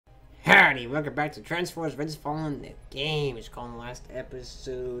Alrighty, welcome back to Transformers Red Fallen. The game is called in the last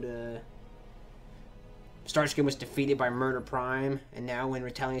episode. Starscream was defeated by Murder Prime, and now when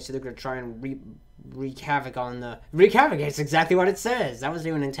retaliation, they're going to try and wreak havoc on the... Wreak havoc, it's exactly what it says. That wasn't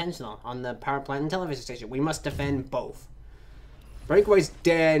even intentional. On the power plant and television station. We must defend both. Breakaway's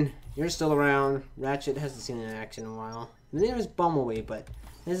dead. You're still around. Ratchet hasn't seen an action in a while. The name is Bumblebee, but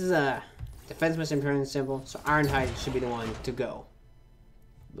this is a defense mission turn symbol, so Ironhide should be the one to go.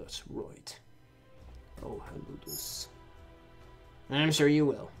 That's right. I'll handle this. I'm sure you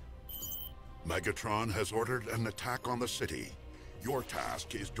will. Megatron has ordered an attack on the city. Your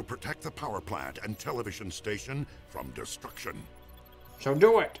task is to protect the power plant and television station from destruction. So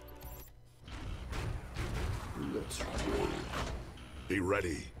do it! Let's go. Be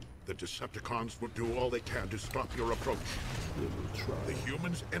ready. The Decepticons will do all they can to stop your approach. The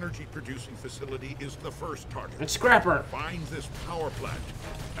humans' energy-producing facility is the first target. It's Scrapper! Find this power plant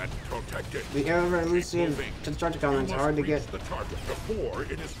and protect it. The ever-elusive Decepticons is hard to get. The target before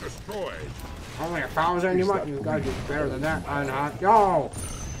it is destroyed. Only 1,000? You've got to do better than that, Ironhide. Yo!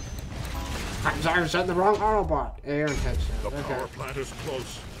 I'm sorry, I set the wrong Autobot. Air intention. The power plant is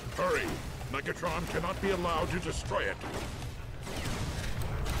close. Hurry! Megatron cannot be allowed to destroy it.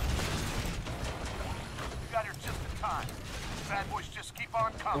 Got here just in time. Bad boys just keep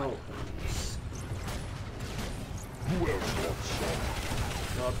on coming. Oh. Who else wants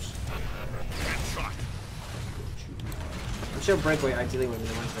Oops. Headshot. I'm sure Breakaway ideally would be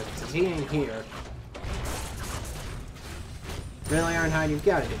the one for it, since he ain't here. Really, Ironhide, you've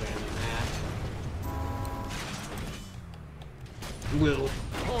got to do better than that. Will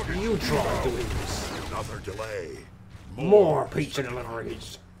you try doing this? Another delay. More pizza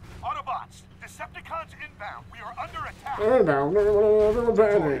deliveries. Autobots, Decepticons inbound. We are under attack.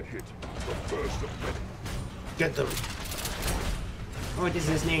 target hit? The first of many. Get them. What is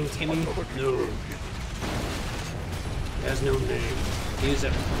his name, Timmy? No. He has no name. Use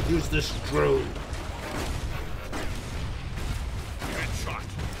it. Use this drone. Headshot.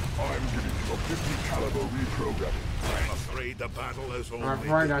 I'm giving you a 50 caliber reprogramming. I'm afraid the battle has only I'm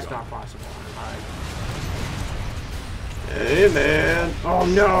afraid that's begun. not possible. Hey, man. Oh,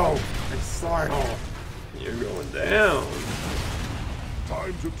 no. It's Slidehole. You're going down.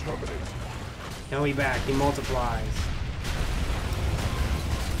 Time to terminate. He'll be back. He multiplies.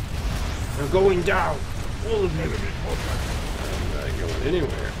 They're going down. All of you. Enemy contact. I'm not going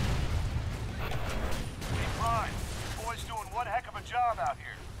anywhere. Hey, Prime. Boys doing one heck of a job out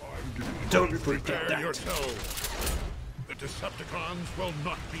here. I'm giving you Don't forget Prepare that. yourselves. The Decepticons will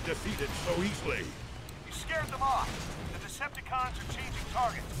not be defeated so easily. You scared them off. The Decepticons are changing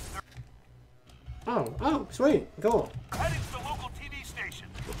targets. They're Oh, sweet. Cool. heading to the local TV station.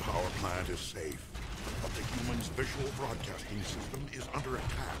 The power plant is safe, but the humans' visual broadcasting system is under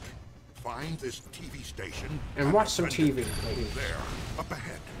attack. Find this TV station And watch some defend TV, it. please. There, up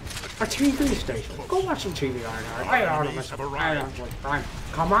ahead. A TV station. Go watch some TV, Ironhide. I don't enemies have know. arrived.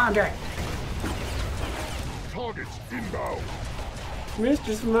 Commander. targets inbound.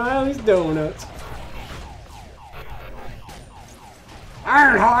 Mr. Smiley's Donuts.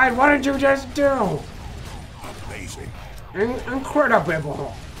 Ironhide, what did you just do? Amazing.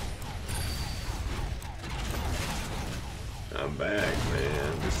 Incredible. I'm back,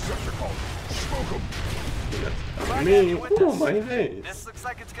 man. Decepticon. Smoke 'em. Me? Oh, my face. This looks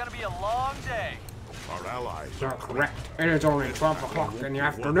like it's gonna be a long day. Our allies You're correct. It is only 12 o'clock in the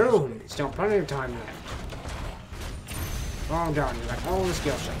afternoon. Still plenty of time left. Well done. You got all the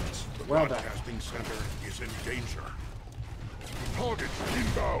skill sets. Well done. broadcasting center is in danger. Targets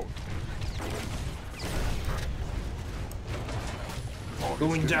inbound.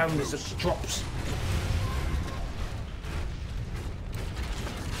 Going down as it drops.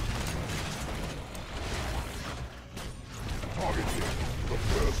 Target hit. The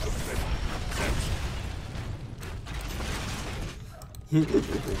first of many.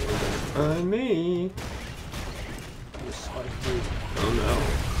 On me. Yes, I do. Oh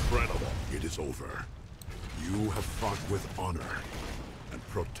no. Incredible. It is over. You have fought with honor and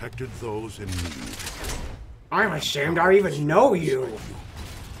protected those in need. I'm ashamed I even know you.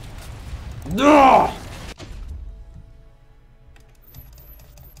 Ugh!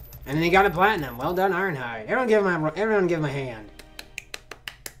 And then he got a platinum. Well done, Ironhide. Everyone give him a hand.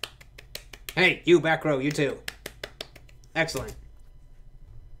 Hey, you back row, you too. Excellent.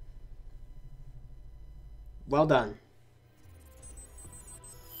 Well done.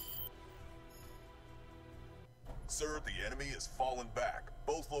 Sir, the enemy has fallen back.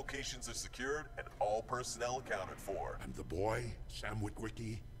 Both locations are secured and all personnel accounted for. And the boy, Sam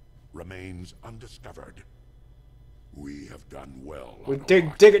Witwicky, remains undiscovered. We have done well. We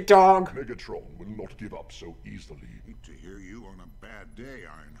Autobot. dig it, dog. Megatron will not give up so easily. Hate to hear you on a bad day,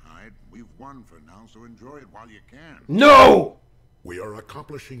 Ironhide. We've won for now, so enjoy it while you can. No! We are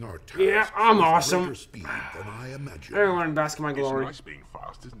accomplishing our task Yeah, I'm with awesome. greater speed than I imagined. Everyone bask in my It's glory. nice being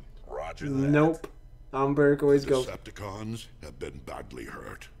fast, isn't it? Roger that. Nope. I'm Burke always go. Decepticons have been badly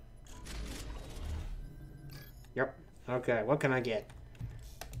hurt. Yep. Okay, what can I get?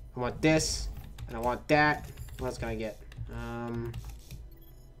 I want this, and I want that. What else can I get?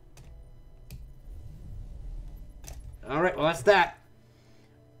 Alright, well that's that.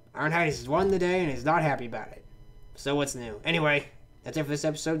 Ironhide has won the day and is not happy about it. So what's new? Anyway, that's it for this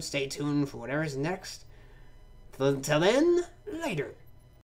episode. Stay tuned for whatever's next. Until then, later.